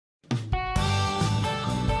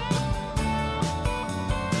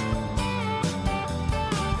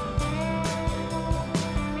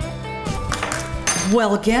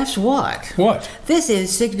Well, guess what? What? This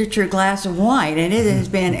is Signature Glass of Wine, and it has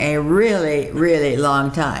been a really, really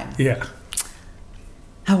long time. Yeah.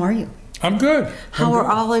 How are you? I'm good. How are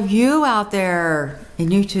all of you out there in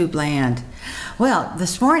YouTube land? Well,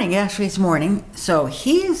 this morning, actually it's morning, so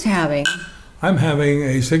he is having... I'm having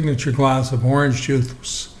a signature glass of orange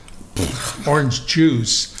juice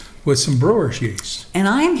with some brewer's yeast. And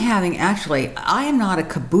I'm having, actually, I am not a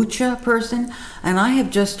kombucha person, and I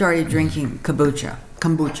have just started drinking kombucha.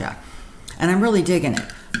 And I'm really digging it.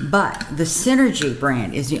 But the Synergy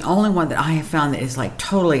brand is the only one that I have found that is like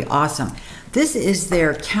totally awesome. This is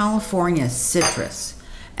their California Citrus.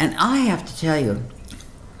 And I have to tell you,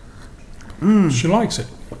 She likes it.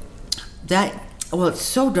 well, it's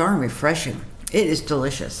so darn refreshing. It is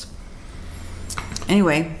delicious.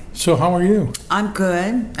 Anyway. So how are you? I'm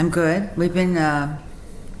good. We've been,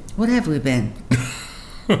 what have we been?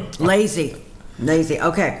 Lazy.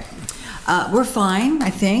 Okay. We're fine, I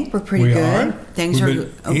think. We're pretty good. Are. Things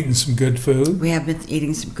We've been eating some good food. We have been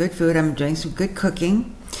eating some good food. I'm doing some good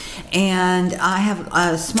cooking. And I have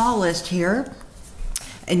a small list here,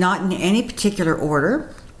 and not in any particular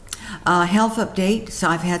order. Health update. So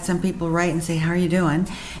I've had some people write and say, how are you doing?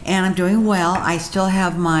 And I'm doing well. I still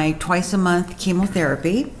have my twice a month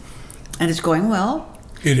chemotherapy, and it's going well.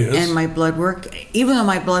 It is. And my blood work, even though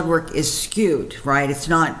my blood work is skewed, right? It's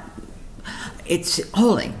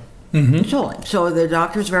holding. Mm-hmm. It's holding. So the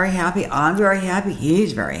doctor's very happy. I'm very happy.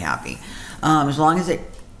 He's very happy. As long as it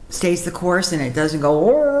stays the course and it doesn't go,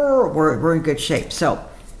 we're in good shape. So,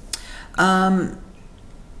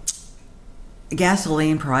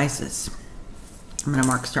 gasoline prices. I'm going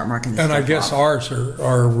to start marking this. And I guess ours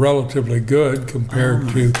are relatively good compared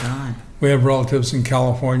to. God. We have relatives in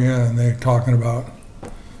California, and they're talking about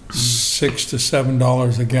 $6 to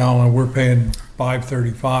 $7 a gallon. We're paying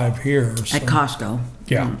 $5.35 here. So. At Costco.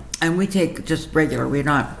 Yeah. And we take just regular. We're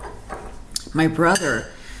not. My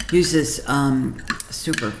brother uses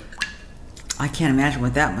super. I can't imagine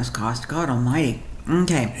what that must cost. God almighty.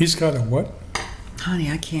 Okay. He's got a what?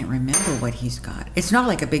 Honey, I can't remember what he's got. It's not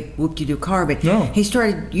like a big whoop-de-doo car, but no. He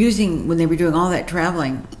started using, when they were doing all that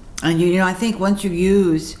traveling, and you know, I think once you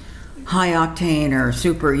use high octane or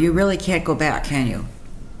super, you really can't go back, can you?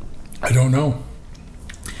 I don't know.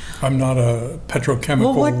 I'm not a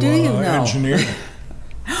petrochemical engineer.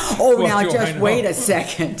 Oh, now just wait a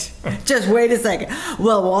second. Just wait a second.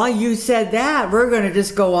 Well, while you said that, we're going to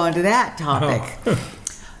just go on to that topic. Oh.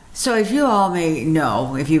 So as you all may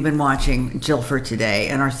know, if you've been watching Jill for Today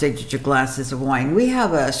and our Signature Glasses of Wine, we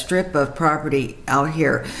have a strip of property out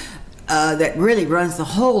here that really runs the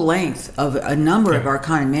whole length of a number of our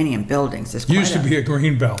condominium buildings. It used to be a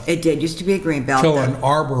green belt. It did. Used to be a green belt. Until an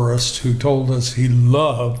arborist who told us he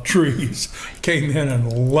loved trees came in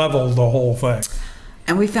and leveled the whole thing.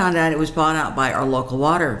 And we found out it was bought out by our local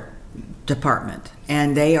water department.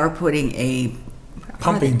 And they are putting a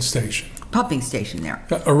pumping station there.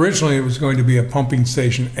 Originally, it was going to be a pumping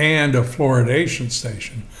station and a fluoridation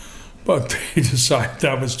station, but they decided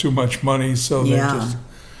that was too much money, so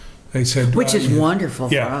they said, which is wonderful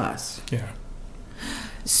for us. Yeah.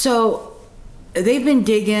 So they've been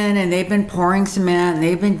digging and they've been pouring cement and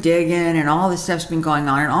they've been digging and all this stuff's been going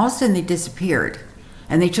on, and all of a sudden they disappeared,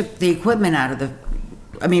 and they took the equipment out of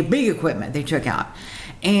big equipment they took out.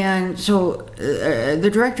 And so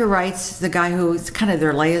the director writes, the guy who's kind of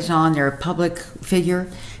their liaison, their public figure,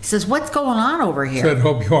 he says, what's going on over here? Said,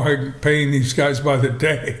 hope you aren't paying these guys by the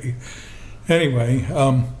day. Anyway,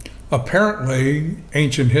 apparently,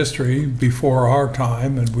 ancient history before our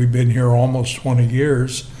time, and we've been here almost 20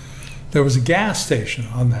 years, there was a gas station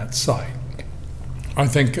on that site. I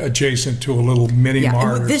think adjacent to a little mini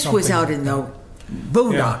mart. This was out in the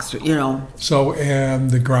boondocks, you know. So, and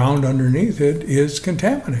the ground underneath it is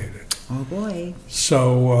contaminated. Oh boy.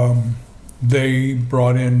 So they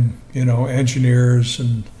brought in, engineers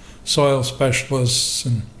and soil specialists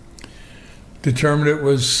and determined it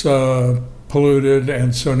was polluted,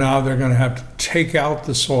 and so now they're going to have to take out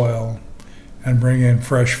the soil and bring in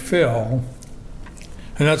fresh fill,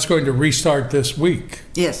 and that's going to restart this week.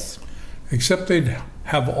 Yes. Except they'd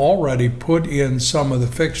have already put in some of the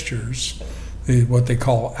fixtures, what they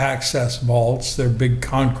call access vaults. They're big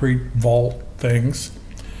concrete vault things.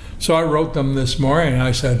 So I wrote them this morning and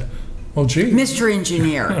I said, well, gee. Mr.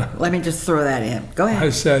 Engineer, let me just throw that in. Go ahead. I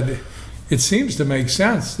said, it seems to make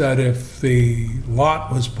sense that if the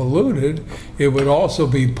lot was polluted, it would also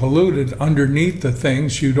be polluted underneath the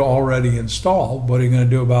things you'd already installed. What are you going to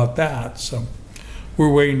do about that? So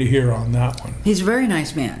we're waiting to hear on that one. He's a very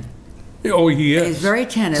nice man. Oh, he is. He's very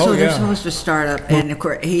attentive. So they're supposed to start up, and of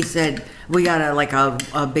course he said we got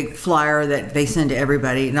a big flyer that they send to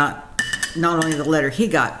everybody, not not only the letter he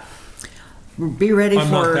got. Be ready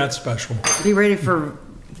I'm not for that special. be ready for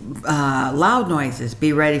loud noises.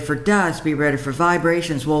 Be ready for dust. Be ready for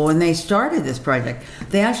vibrations. Well, when they started this project,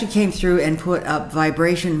 they actually came through and put up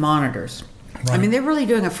vibration monitors. I Right. mean, they're really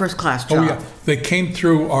doing a first-class job. Oh, yeah. They came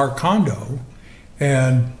through our condo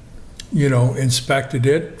and, you know, inspected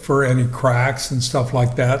it for any cracks and stuff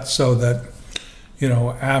like that so that, you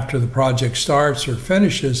know, after the project starts or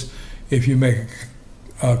finishes, if you make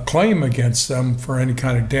a claim against them for any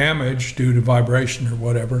kind of damage due to vibration or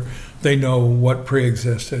whatever, they know what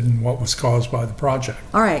pre-existed and what was caused by the project.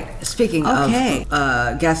 All right. Speaking of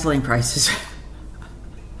gasoline prices.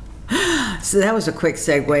 So that was a quick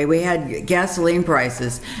segue. We had gasoline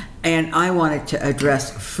prices, and I wanted to address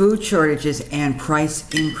food shortages and price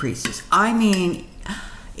increases. I mean,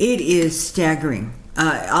 it is staggering.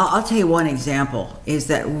 I'll tell you one example is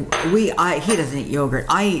that he doesn't eat yogurt.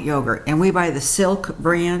 I eat yogurt, and we buy the Silk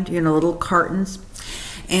brand, you know, little cartons.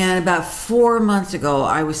 And about 4 months ago,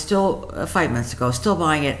 I was still 5 months ago, still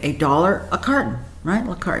buying it $1 a carton, right?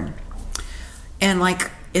 A carton. And like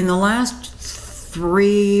in the last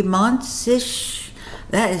 3 months ish,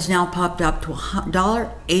 that has now popped up to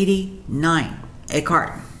 $1.89 a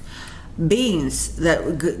carton. Beans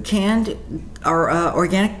that canned or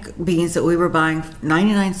organic beans that we were buying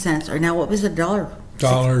 99 cents are now, what was it,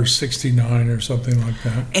 $1.69 or something like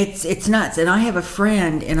that. It's nuts. And I have a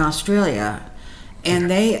friend in Australia,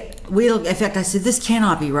 and in fact, I said, this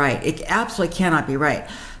cannot be right. It absolutely cannot be right.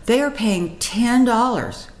 They are paying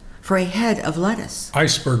 $10 for a head of lettuce.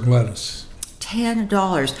 Iceberg lettuce.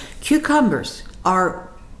 $10. Cucumbers are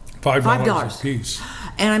 $5 a piece.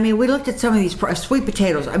 And I mean, we looked at some of these sweet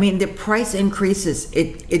potatoes. I mean, the price increases.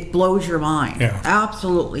 It blows your mind. Yeah.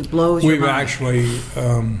 Absolutely blows your We've mind. actually,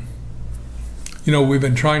 you know, we've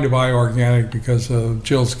been trying to buy organic because of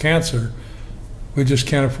Jill's cancer. We just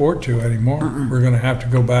can't afford to anymore. We're going to have to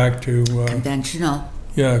go back to Conventional.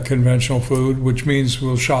 conventional food, which means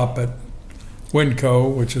we'll shop at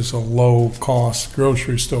Winco, which is a low-cost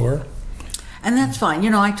grocery store. And that's fine. You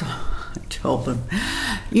know, I told him,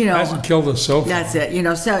 you know. Hasn't killed us so far. That's it. You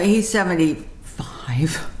know, so he's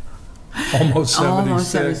 75. Almost 76.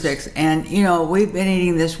 Almost 76. And, you know, we've been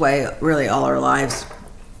eating this way really all our lives.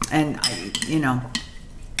 And, you know,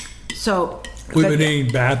 so. We've been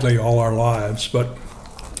eating badly all our lives, but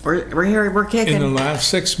we're here, we're kicking. in the last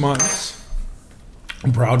 6 months,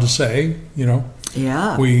 I'm proud to say, you know,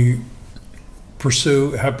 Yeah. we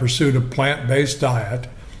have pursued a plant-based diet,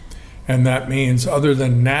 and that means other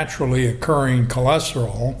than naturally occurring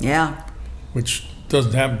cholesterol, Yeah. which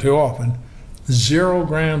doesn't happen too often, 0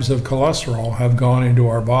 grams of cholesterol have gone into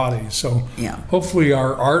our body. So Yeah. hopefully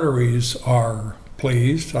our arteries are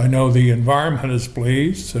pleased. I know the environment is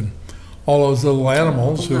pleased, and all those little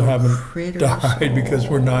animals who Little haven't critters. died because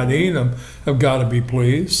we're not eating them have got to be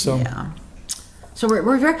pleased. So Yeah. So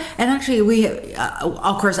we're very, and actually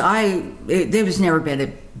of course there was never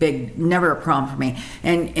been never a problem for me.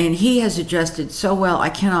 And he has adjusted so well, I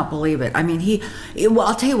cannot believe it. I mean, well,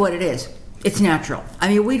 I'll tell you what it is. It's natural. I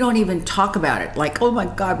mean, we don't even talk about it like, oh my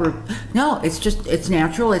God, no, it's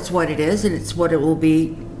natural. It's what it is, and it's what it will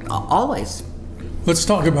be always. let's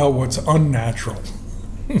talk about what's unnatural.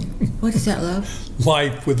 What is that, love?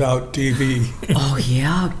 Life without TV. Oh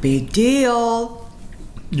yeah, big deal.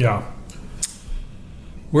 Yeah.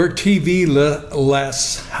 We're a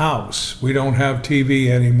TV-less house. We don't have TV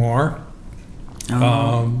anymore.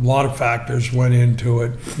 A lot of factors went into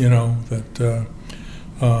it, you know, that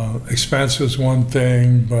expense was one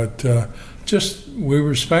thing, but just we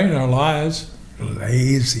were spending our lives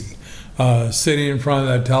lazy, sitting in front of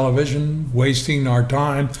that television, wasting our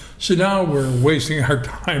time. So now we're wasting our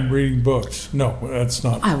time reading books. No, that's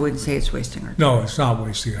not. I wouldn't say it's wasting our time. No, it's not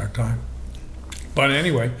wasting our time. But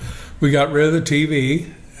anyway, we got rid of the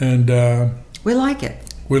TV, and We like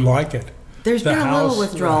it. we like it. There's been a little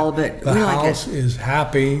withdrawal, but the we like house it. is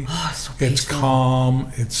happy. Oh, it's so It's peaceful.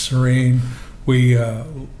 calm. It's serene. We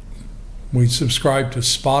subscribe to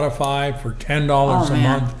Spotify for $10 Oh, a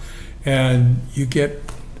man. month, and you get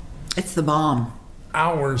It's the bomb.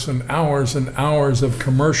 hours and hours and hours of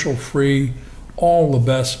commercial-free, all the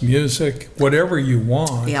best music, whatever you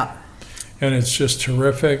want. Yeah. And it's just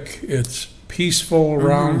terrific. It's peaceful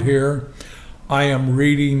around Mm-hmm. here. I am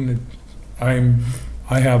reading.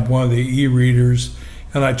 I have one of the e-readers,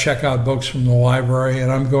 and I check out books from the library,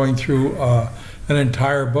 and I'm going through an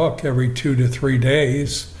entire book every 2 to 3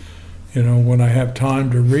 days. You know, when I have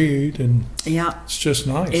time to read, and Yeah. it's just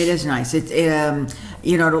nice. It is nice. It's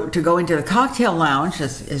you know, to go into the cocktail lounge,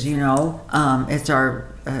 as you know, it's our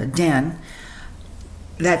den.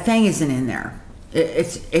 That thing isn't in there.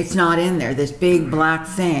 It's not in there. This big black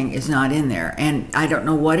thing is not in there, and I don't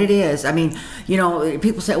know what it is. I mean, you know,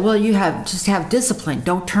 people say, well, just have discipline.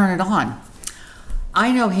 Don't turn it on.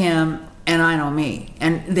 I know him and I know me,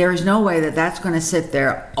 and there's no way that that's going to sit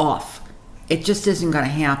there off. It just isn't going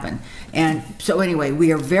to happen. And so anyway,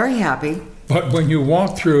 we are very happy. But when you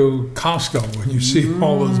walk through Costco, when you see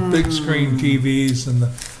all those big screen TVs and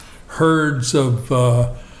the herds of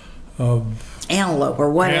antelope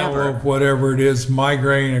or whatever. Antelope, whatever it is,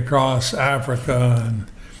 migrating across Africa,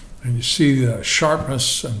 and you see the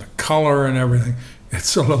sharpness and the color and everything.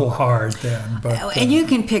 It's a little hard then. But, and you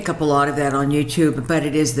can pick up a lot of that on YouTube, but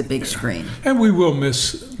it is the big screen. And we will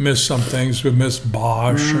miss some things. We miss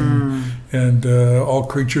Bosch and All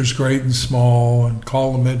Creatures Great and Small and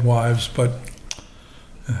Call the Midwives, but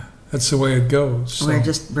that's the way it goes. So.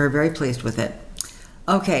 We're very pleased with it.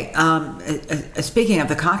 Okay, speaking of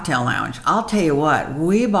the cocktail lounge, I'll tell you what,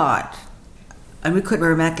 we bought, and we couldn't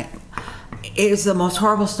remember, it is the most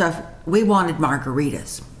horrible stuff. We wanted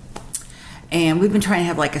margaritas. And we've been trying to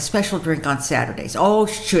have like a special drink on Saturdays. Oh,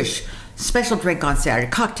 shush. Special drink on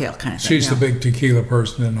Saturday, cocktail kind of thing. She's the big tequila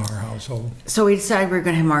person in our household. So we decided we were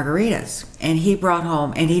going to have margaritas. And he brought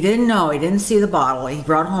home, and he didn't know, he didn't see the bottle. He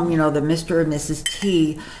brought home, you know, the Mr. and Mrs.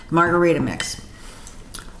 T margarita mix.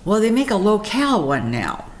 Well, they make a low-cal one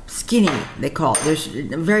now. Skinny, they call it. There's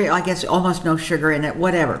I guess, almost no sugar in it,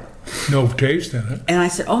 whatever. No taste in it. And I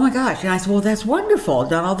said, oh my gosh. And I said, well, that's wonderful.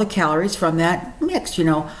 Done all the calories from that mix, you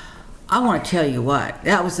know. I want to tell you what,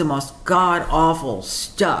 that was the most god-awful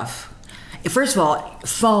stuff. First of all,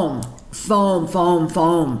 foam.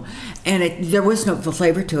 And there was no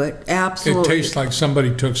flavor to it, absolutely. It tastes like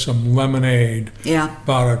somebody took some lemonade,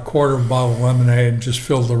 about a quarter of a bottle of lemonade, and just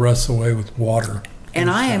filled the rest of the way with water. And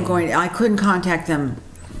I couldn't contact them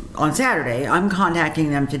on Saturday. I'm contacting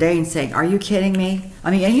them today and saying, are you kidding me?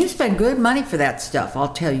 I mean, and you spend good money for that stuff.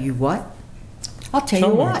 I'll tell you what.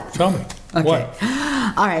 Tell me. Okay. What?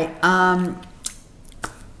 All right.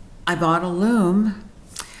 I bought a loom.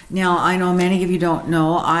 Now, I know many of you don't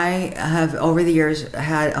know, I have over the years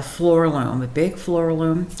had a floor loom, a big floor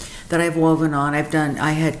loom that I've woven on.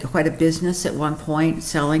 I had quite a business at one point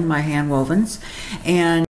selling my hand wovens.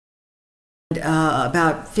 And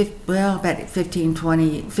about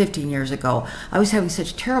 15 years ago, I was having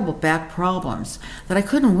such terrible back problems that I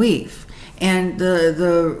couldn't weave. And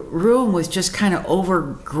the room was just kind of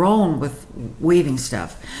overgrown with weaving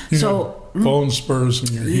stuff. So bone spurs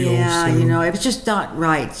in your heels. Yeah, you know, it was just not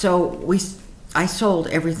right. So I sold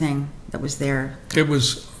everything that was there.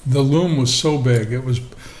 The loom was so big. It was a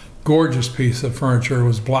gorgeous piece of furniture. It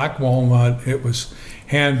was black walnut. It was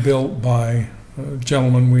hand built by a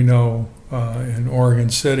gentleman we know in Oregon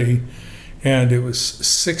City, and it was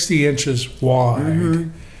 60 inches wide.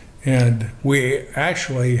 And we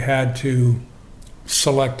actually had to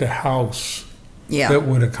select a house that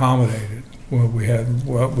would accommodate it.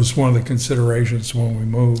 What was one of the considerations when we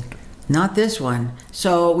moved. Not this one.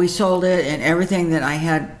 So we sold it and everything that I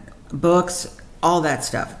had, books, all that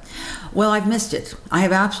stuff. Well, I've missed it. I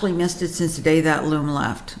have absolutely missed it since the day that loom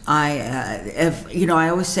left. I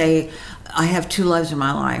always say I have two loves in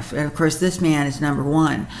my life. And of course, this man is number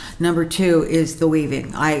one. Number two is the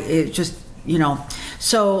weaving.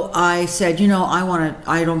 So I said,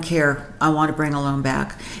 I don't care. I want to bring a loom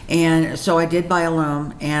back. And so I did buy a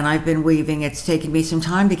loom, and I've been weaving. It's taken me some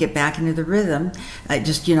time to get back into the rhythm. I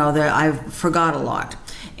forgot a lot.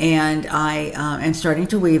 And I am starting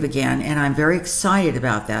to weave again, and I'm very excited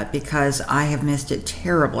about that because I have missed it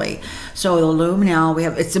terribly. So the loom now,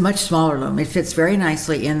 it's a much smaller loom. It fits very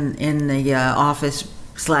nicely in the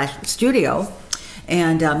office/studio.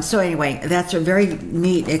 And so anyway, that's a very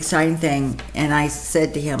neat, exciting thing. And I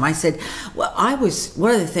said to him, one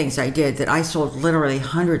of the things I did that I sold literally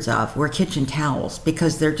hundreds of were kitchen towels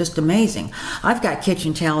because they're just amazing. I've got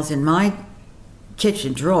kitchen towels in my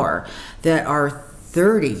kitchen drawer that are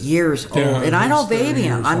 30 years old, and I don't baby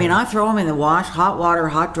them. I mean, I throw them in the wash, hot water,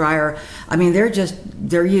 hot dryer. I mean,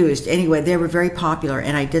 they're used. Anyway, they were very popular,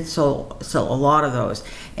 and I did sell a lot of those.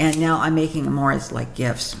 And now I'm making them more as like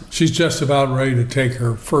gifts. She's just about ready to take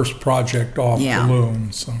her first project off the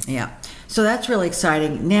loom. So. Yeah. So that's really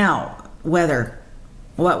exciting. Now, weather.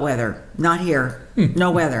 What weather? Not here.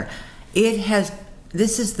 No weather.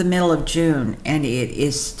 This is the middle of June, and it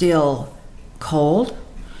is still cold.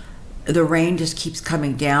 The rain just keeps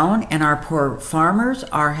coming down, and our poor farmers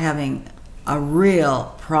are having a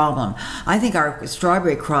real problem. I think our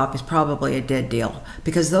strawberry crop is probably a dead deal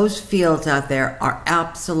because those fields out there are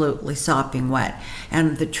absolutely sopping wet.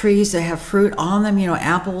 And the trees that have fruit on them,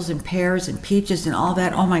 apples and pears and peaches and all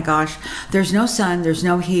that, oh my gosh, there's no sun, there's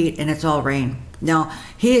no heat, and it's all rain. Now,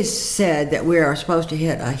 he has said that we are supposed to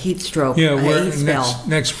hit a heat stroke, Yeah, a we're heat spell.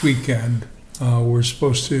 next weekend. We're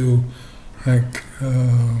supposed to, like,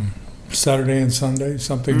 Saturday and Sunday,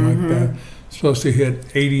 something like that. Supposed to hit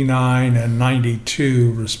 89 and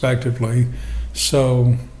 92 respectively.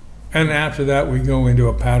 So, and after that we go into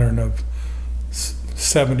a pattern of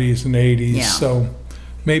 70s and 80s. Yeah. So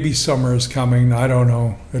maybe summer is coming. I don't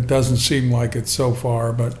know. It doesn't seem like it so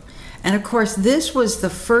far, but And of course, this was the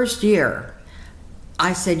first year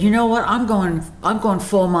I said, you know what, I'm going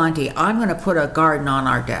full Monty. I'm going to put a garden on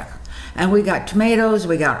our deck. And we got tomatoes,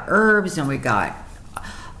 we got herbs, and we got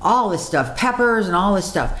all this stuff, peppers and all this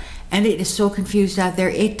stuff. And it is so confused out there,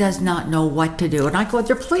 it does not know what to do. And I go out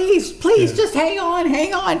there, please, just hang on,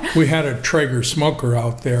 hang on. we had a Traeger smoker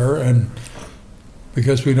out there, and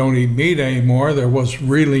because we don't eat meat anymore, there was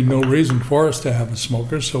really no reason for us to have a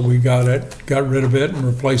smoker, so we got rid of it and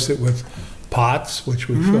replaced it with pots, which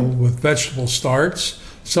we filled with vegetable starts,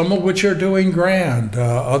 some of which are doing grand,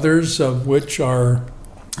 others of which are,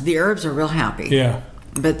 The herbs are real happy. yeah.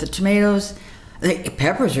 But the tomatoes, the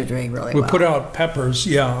peppers are doing really We well. put out peppers,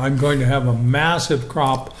 yeah, I'm going to have a massive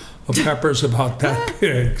crop of peppers about that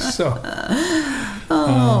big, so.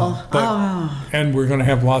 And we're going to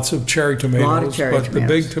have lots of cherry tomatoes. Lot of cherry but tomatoes.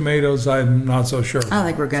 the big tomatoes, I'm not so sure. I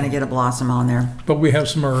think we're going to get a blossom on there. But we have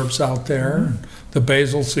some herbs out there. The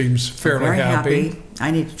basil seems fairly Very happy,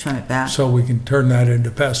 I need to trim it back. so we can turn that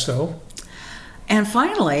into pesto. And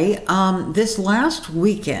finally, this last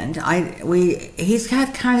weekend, he's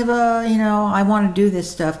had kind of a, I want to do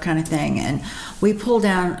this stuff kind of thing. And we pulled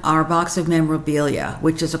down our box of memorabilia,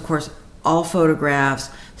 which is, of course, all photographs,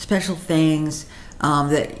 special things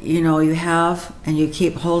that, you have and you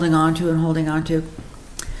keep holding on to and holding on to.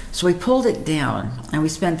 So we pulled it down and we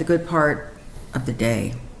spent the good part of the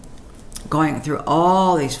day going through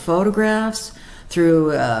all these photographs,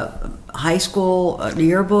 through high school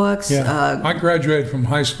yearbooks. Yeah, I graduated from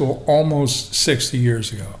high school almost 60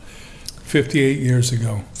 years ago, 58 years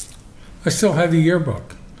ago. I still have the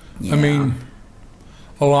yearbook. Yeah. I mean,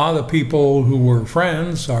 a lot of the people who were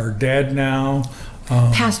friends are dead now,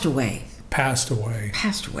 Passed away.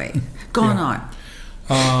 Gone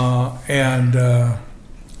on. and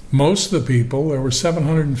most of the people, there were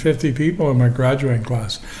 750 people in my graduating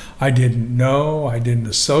class, I didn't know, I didn't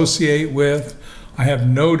associate with. I have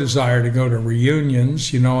no desire to go to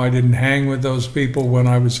reunions. I didn't hang with those people when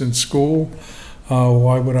I was in school.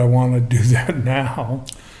 Why would I want to do that now?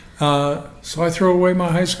 So I threw away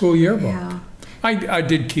my high school yearbook. Yeah. I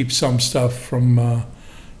did keep some stuff from,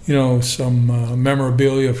 some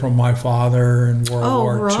memorabilia from my father in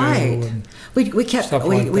World War II. And We kept, stuff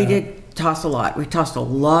we like that. did toss a lot. We tossed a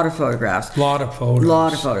lot of photographs. a lot of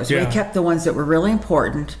photos. We Yeah. kept the ones that were really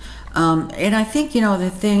important. And I think, the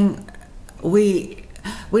thing, we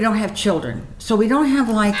don't have children. So we don't have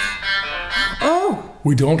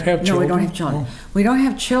We don't have children? No, we don't have children. We don't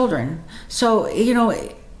have children. So,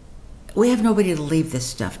 we have nobody to leave this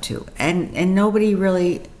stuff to. And nobody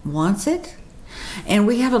really wants it. And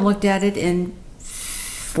we haven't looked at it in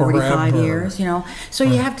 45 Forever. years, So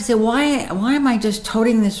you have to say, why am I just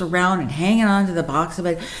toting this around and hanging on to the box of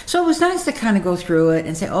it? So it was nice to kind of go through it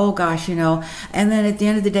and say, oh gosh, and then at the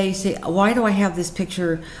end of the day you say, why do I have this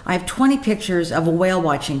picture? I have 20 pictures of a whale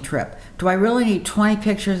watching trip. Do I really need 20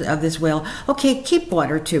 pictures of this whale? Okay, keep one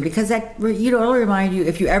or two, because that, it'll remind you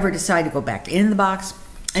if you ever decide to go back in the box.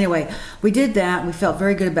 Anyway, we did that. We felt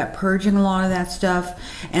very good about purging a lot of that stuff.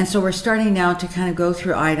 And so we're starting now to kind of go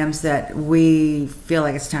through items that we feel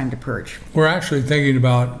like it's time to purge. We're actually thinking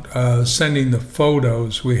about sending the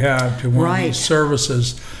photos we have to one of Right. these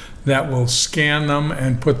services that will scan them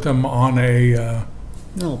and put them on a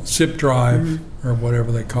Little zip drive or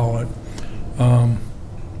whatever they call it.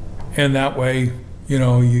 And that way,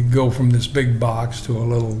 you go from this big box to a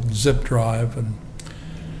little zip drive and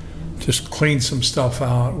just clean some stuff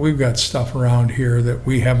out. We've got stuff around here that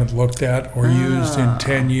we haven't looked at or used in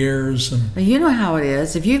 10 years. And You know how it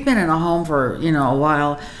is. If you've been in a home for, a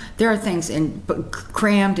while, there are things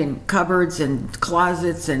crammed in cupboards and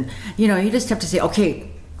closets, and, you just have to say, okay,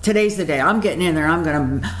 today's the day. I'm getting in there. I'm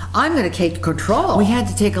gonna take control. We had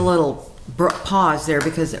to take a little pause there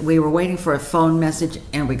because we were waiting for a phone message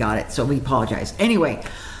and we got it. So we apologize. Anyway,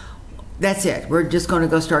 that's it. We're just going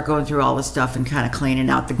to start going through all this stuff and kind of cleaning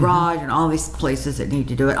out the garage and all these places that need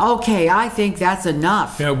to do it. Okay, I think that's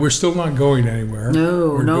enough. yeah, we're still not going anywhere.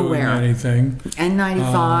 No, or nowhere. doing anything.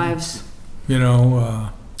 N95s. you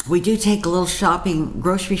know, We do take little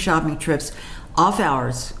grocery shopping trips off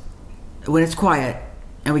hours when it's quiet,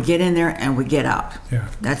 and we get in there and we get out. yeah.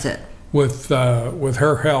 That's it. With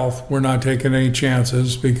her health, we're not taking any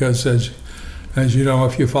chances because, as you know,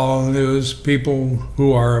 if you follow the news, people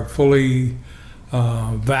who are fully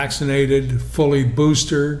vaccinated, fully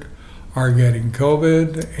boosted, are getting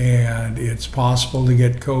COVID, and it's possible to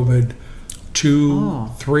get COVID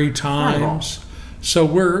 2-3 times. So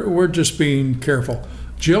we're just being careful.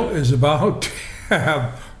 Jill is about to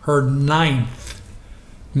have her ninth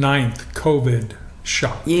COVID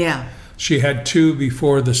shot. Yeah. She had 2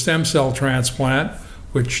 before the stem cell transplant,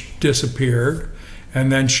 which disappeared,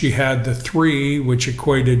 and then she had the 3, which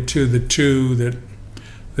equated to the 2 that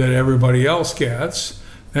everybody else gets.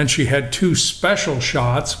 Then she had 2 special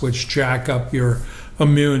shots, which jack up your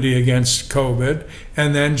immunity against COVID,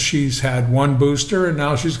 and then she's had 1 booster, and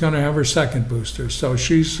now she's going to have her 2nd booster. So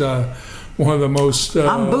she's one of the most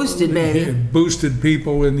I'm boosted, baby. boosted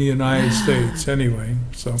people in the United States. Anyway,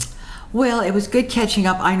 so. Well, it was good catching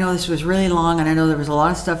up. I know this was really long, and I know there was a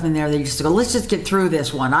lot of stuff in there that you just go, let's just get through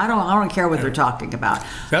this one. I don't care what they're talking about.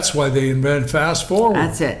 That's why they invented fast forward.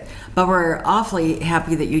 That's it. But we're awfully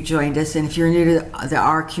happy that you joined us, and if you're new to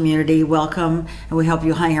our community, welcome, and we hope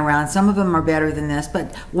you hang around. Some of them are better than this,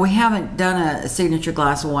 but we haven't done a signature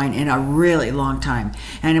glass of wine in a really long time.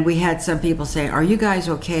 And we had some people say, "Are you guys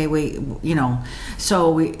okay?"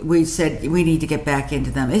 So we said we need to get back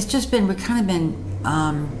into them. It's just been we've kind of been.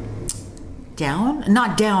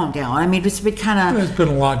 Not down. I mean, it's been kind of. There's been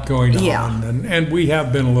a lot going on, and we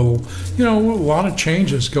have been a little, a lot of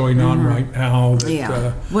changes going on right now.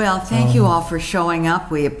 That, well, thank you all for showing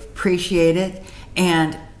up. We appreciate it,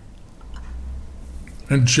 and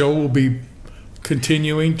Joe will be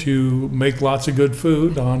continuing to make lots of good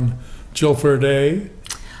food on Jill for a Day.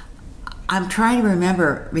 I'm trying to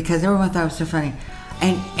remember because everyone thought it was so funny.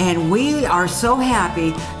 And we are so happy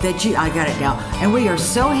that I got it now. And we are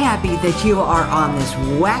so happy that you are on this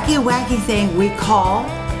wacky thing we call,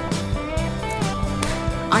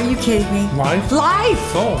 are you kidding me? Life?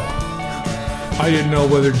 Oh, I didn't know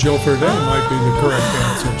whether Jill for a Day might be the correct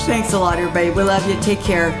answer. Thanks a lot, everybody. We love you. Take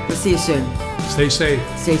care. We'll see you soon. Stay safe.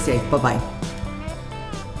 Stay safe. Bye-bye.